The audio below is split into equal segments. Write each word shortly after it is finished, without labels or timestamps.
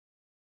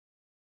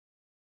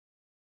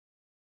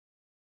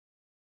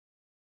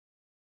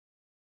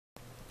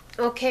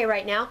Okay,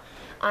 right now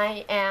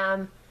I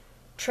am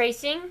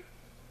tracing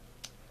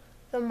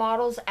the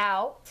models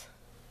out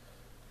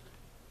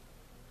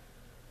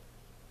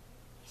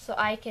so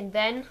I can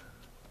then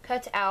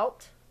cut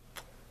out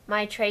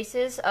my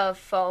traces of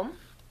foam.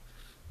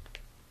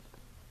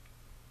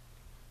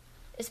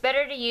 It's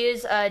better to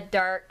use a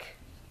dark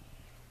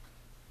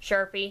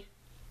Sharpie.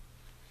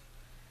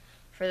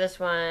 For this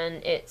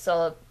one, it's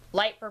a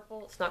light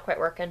purple. It's not quite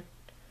working.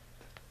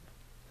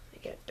 Let me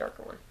get a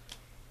darker one.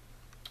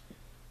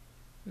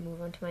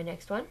 Move on to my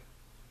next one.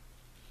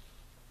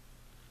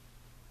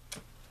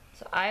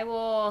 So I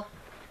will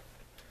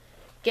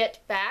get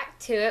back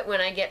to it when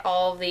I get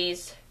all of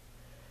these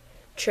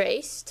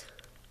traced.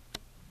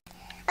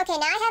 Okay,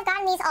 now I have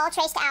gotten these all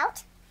traced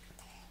out,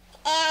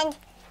 and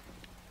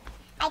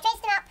I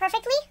traced them out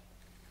perfectly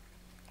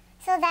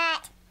so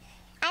that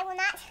I will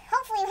not,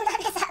 hopefully will not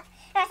mess up,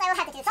 or else I will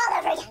have to do this all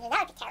over again, and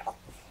that would be terrible.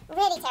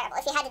 Really terrible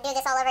if you had to do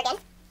this all over again.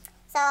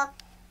 So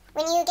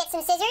when you get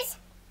some scissors,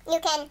 you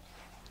can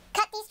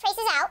cut these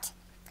traces out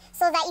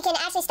so that you can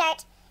actually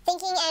start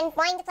thinking and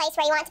wanting the place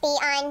where you want to be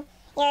on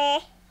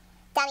your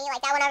dummy,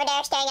 like that one over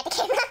there staring at the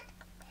camera.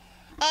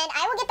 And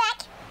I will get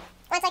back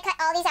once I cut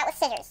all these out with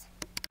scissors.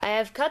 I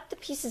have cut the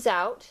pieces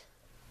out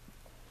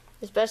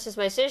as best as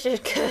my scissors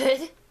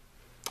could.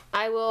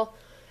 I will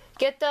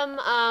get them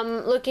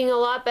looking a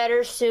lot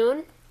better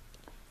soon.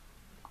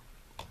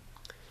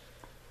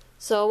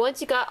 So once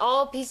you got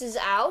all pieces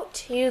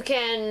out, you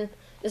can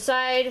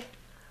decide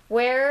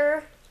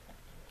which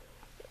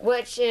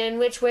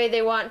way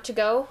they want to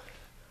go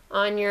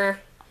on your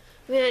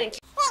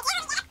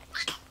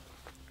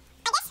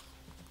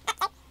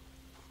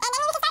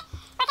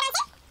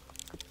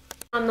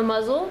on the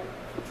muzzle.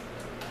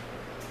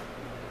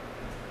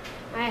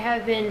 I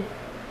have been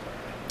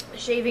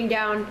shaving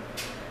down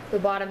the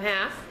bottom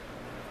half,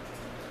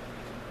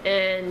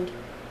 and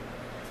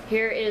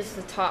here is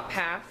the top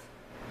half.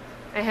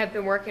 I have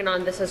been working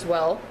on this as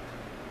well.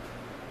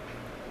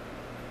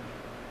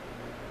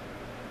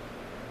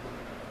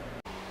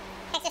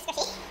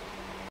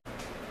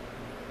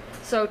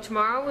 So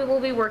tomorrow we will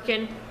be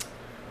working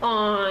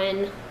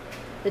on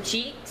the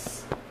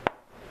cheeks,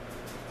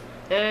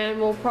 and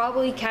we'll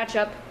probably catch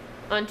up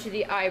onto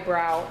the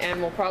eyebrow,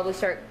 and we'll probably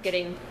start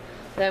getting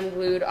them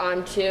glued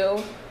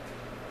onto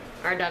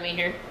our dummy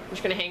here. I'm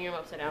just gonna hang him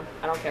upside down.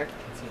 I don't care.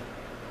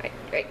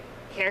 Right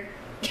here.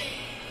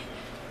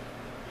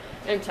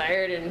 I'm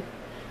tired, and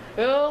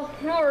we'll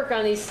work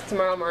on these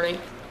tomorrow morning.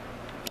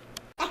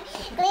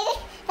 Glued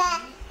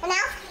the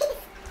mouthpiece.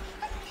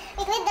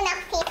 We glued the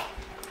mouthpiece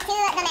to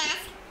the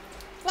mask.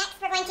 Next,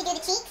 we're going to do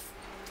the cheeks.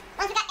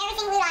 Once we've got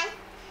everything glued on,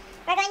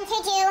 we're going to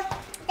do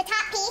the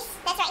top piece.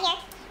 That's right here.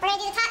 We're going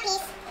to do the top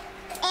piece.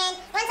 And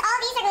once all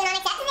these are glued on,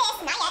 except for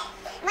this, not yet.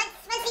 Once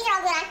these are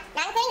all glued on,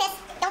 not including this,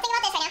 don't think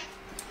about this right now.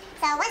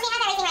 So once we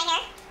have everything right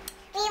here,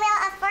 we will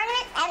I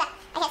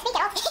can't speak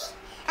at all.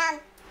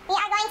 We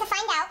are going to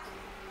find out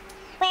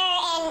where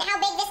and how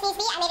big this needs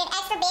to be. I made it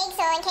extra big,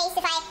 so in case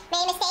if I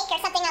made a mistake or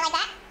something like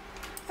that.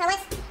 So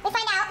once we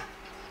find out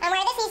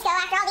where this needs to go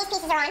after all these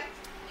pieces are on,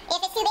 if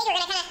it's too big, we're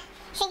going to kind of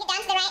shrink it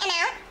down to the right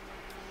amount.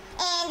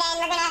 And then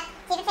we're going to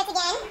see if it fits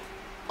again.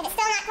 If it's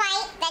still not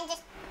quite, then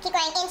just keep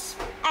going inch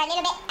or a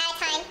little bit at a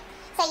time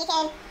so you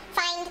can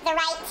find the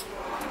right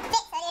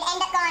fit. So it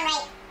end up going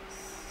right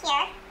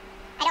here.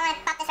 I don't want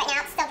to pop this right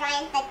now. It's still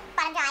drying. The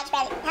bottom dry. I just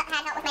barely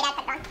had help with my dad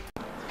put it on.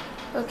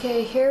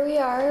 Okay, here we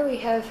are. We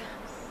have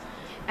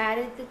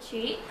added the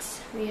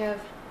cheeks. We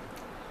have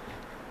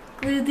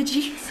glued the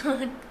cheeks on.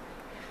 They're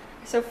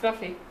so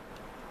fluffy.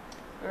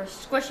 Or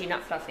squishy,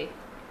 not fluffy.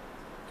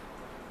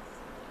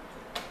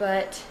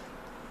 But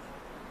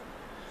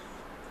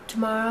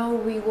tomorrow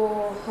we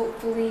will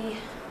hopefully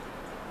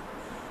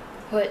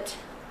put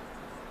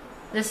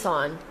this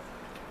on.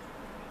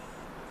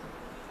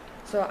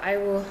 So I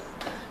will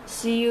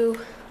see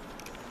you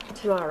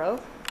tomorrow.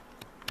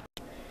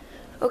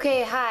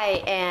 Okay,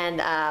 hi,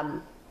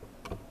 and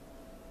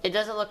it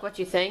doesn't look what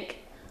you think.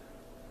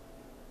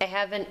 I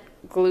haven't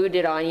glued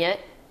it on yet.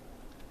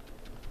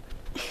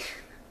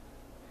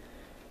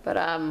 But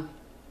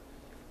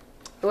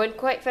it wouldn't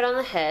quite fit on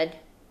the head,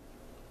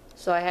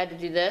 so I had to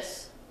do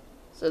this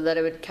so that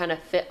it would kind of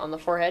fit on the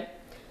forehead,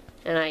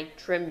 and I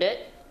trimmed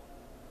it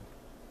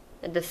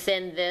and to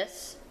thin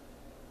this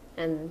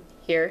and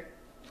here.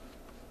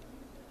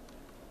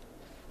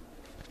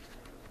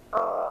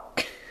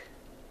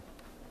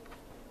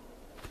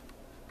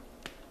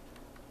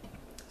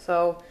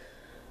 So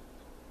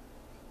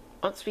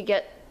once we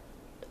get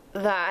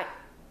that,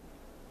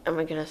 oh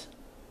my goodness,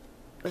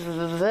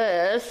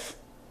 this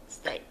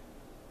stay.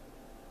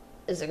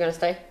 Is it gonna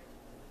stay?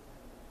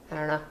 I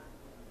don't know.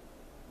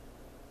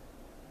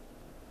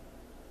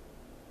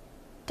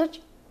 Touch.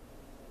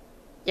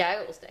 Yeah,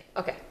 it will stay.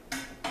 Okay.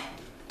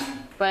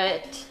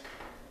 But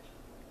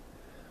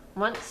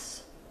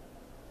once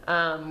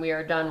we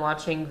are done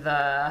watching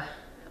the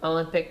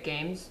Olympic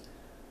Games,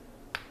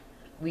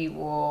 we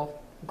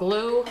will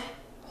glue,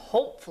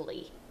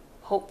 hopefully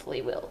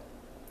we'll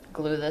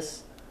glue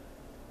this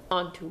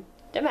onto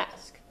the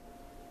mask.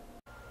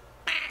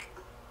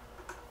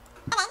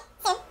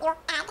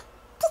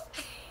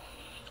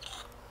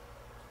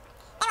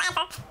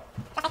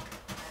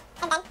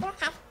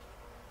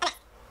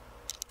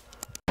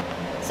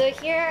 So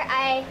here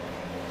I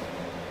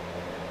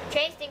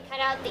traced and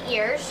cut out the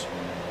ears.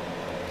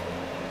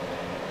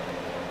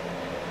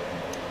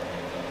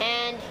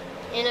 And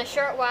in a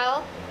short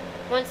while,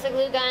 once the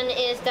glue gun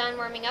is done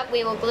warming up,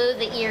 we will glue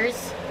the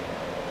ears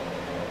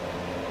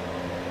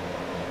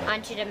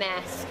onto the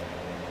mask.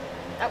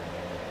 Oh.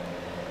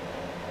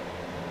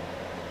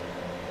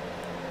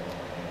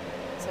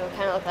 So it'll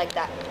kind of look like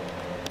that.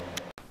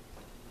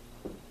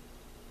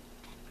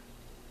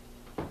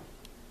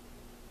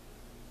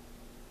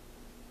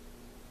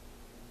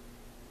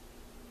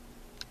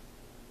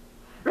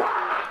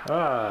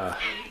 Ah.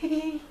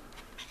 Here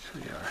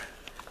we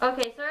are.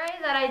 Okay, sorry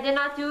that I did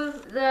not do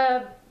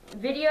the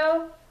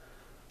video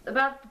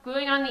about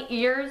gluing on the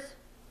ears.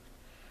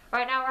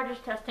 Right now we're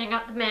just testing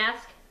out the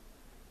mask.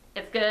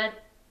 It's good.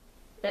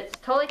 It's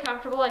totally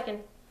comfortable. I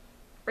can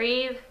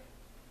breathe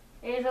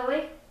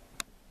easily.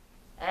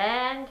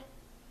 And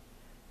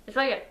it's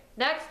really good.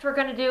 Next we're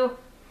gonna do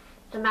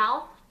the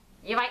mouth.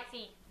 You might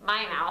see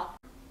my mouth.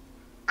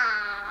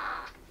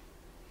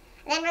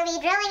 Then we'll be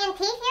drilling in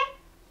teeth here.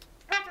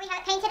 After we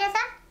have it painted and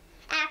stuff.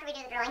 After we do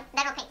the drilling,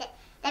 then we'll paint it.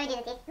 Then we do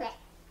the teeth. Okay.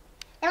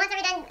 Then once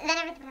we're done, once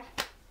everything's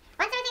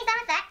done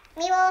with that,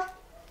 we will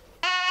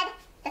add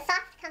the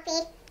soft,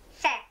 comfy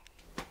fur.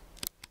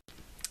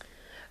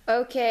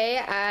 Okay,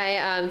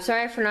 I'm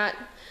sorry for not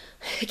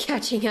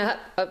catching up.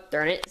 Oh,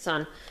 darn it, it's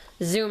on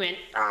zoom in.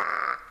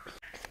 I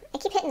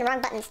keep hitting the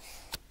wrong buttons.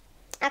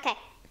 Okay.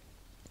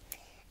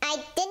 I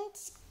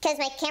didn't, because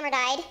my camera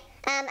died,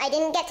 I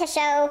didn't get to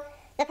show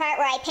the part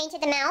where I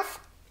painted the mouth.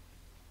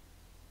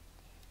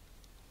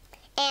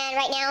 And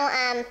right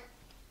now,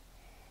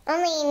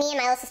 only me and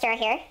my little sister are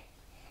here.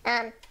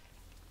 And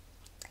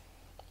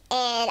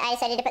I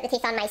decided to put the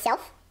teeth on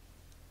myself.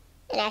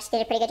 And I actually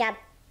did a pretty good job.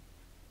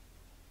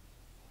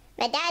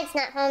 My dad's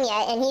not home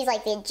yet, and he's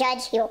like the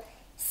judge. He'll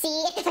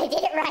see if I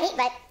did it right,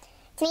 but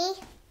to me,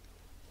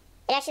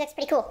 it actually looks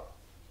pretty cool.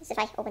 Just if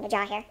I open the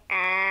jaw here.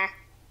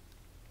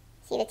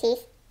 See the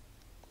teeth?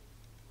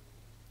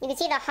 You can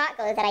see the hot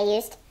glue that I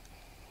used.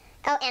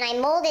 Oh, and I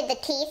molded the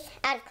teeth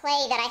out of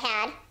clay that I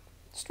had.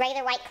 Just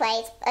regular white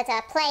clay. It's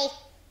a play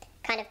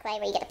kind of clay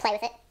where you get to play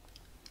with it.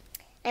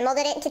 I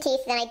molded it into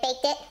teeth, then I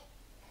baked it.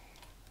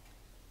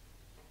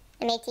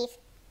 I made teeth.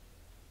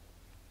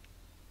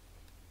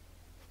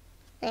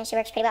 And it actually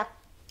works pretty well.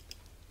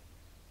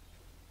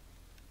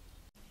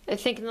 I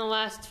think in the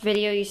last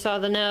video you saw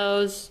the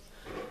nose,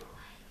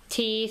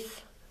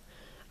 teeth.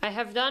 I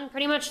have done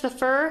pretty much the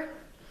fur.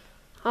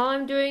 All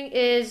I'm doing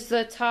is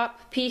the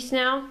top piece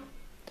now.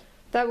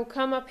 That will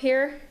come up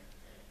here.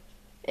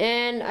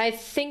 And I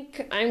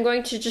think I'm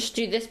going to just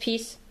do this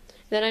piece.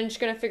 Then I'm just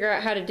going to figure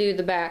out how to do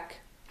the back.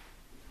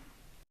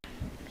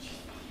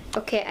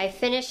 Okay, I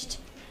finished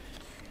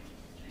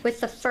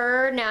with the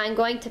fur. Now I'm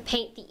going to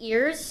paint the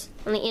ears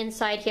on the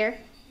inside here.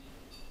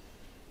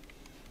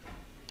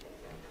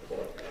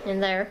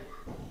 And there.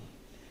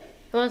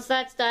 Once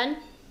that's done,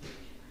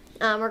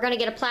 we're going to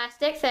get a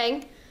plastic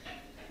thing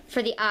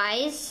for the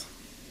eyes.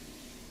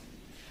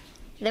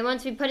 Then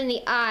once we put in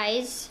the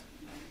eyes,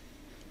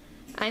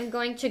 I'm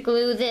going to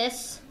glue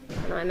this.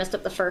 No, I messed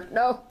up the fur.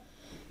 No.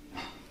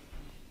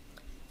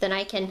 Then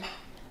I can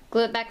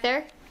glue it back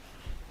there.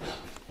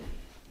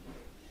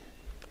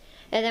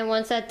 And then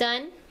once that's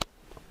done,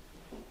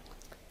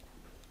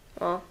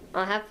 well,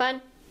 I'll have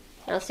fun.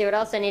 I'll see what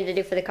else I need to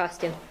do for the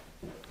costume.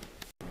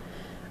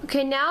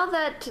 Okay, now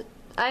that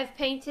I've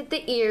painted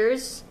the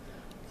ears,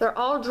 they're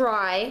all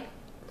dry.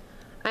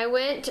 I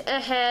went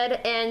ahead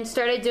and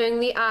started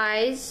doing the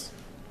eyes.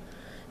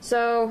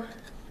 So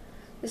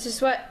this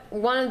is what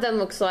one of them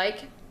looks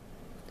like.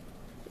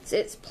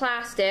 It's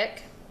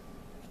plastic.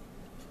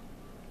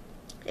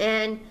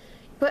 And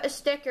put a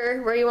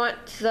sticker where you want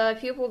the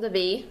pupil to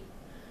be.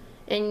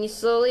 And you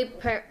slowly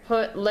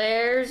put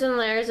layers and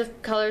layers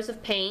of colors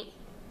of paint.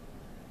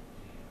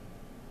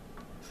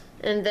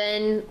 And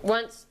then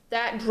once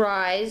that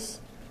dries,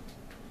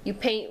 you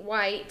paint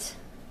white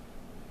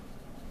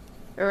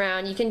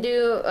around. You can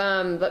do,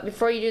 but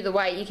before you do the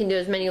white, you can do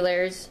as many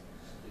layers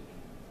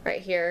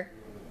right here.